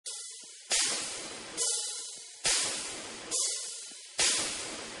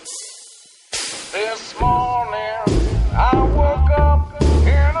This morning I woke up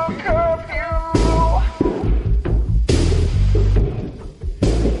in a curfew.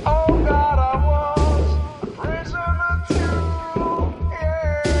 Oh God, I was a prisoner too.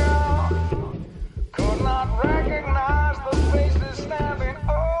 Yeah, could not recognize the faces standing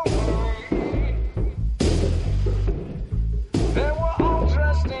over me. They were all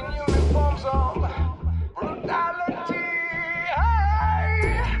dressed in uniforms of brutality.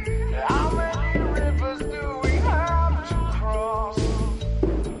 How many rivers do we have to cross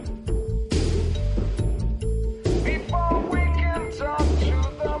before we can talk to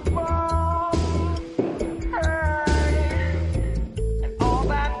the boss? Hey, and all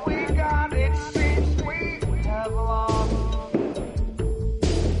that we got, it seems we have lost.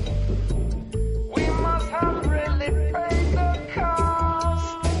 We must have really paid the cost.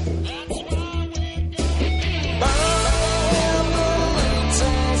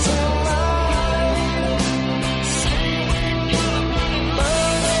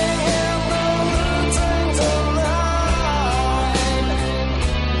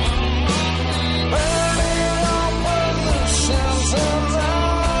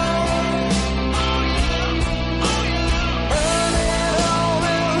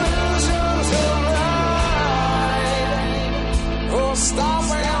 Stop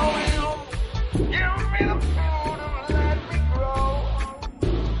it.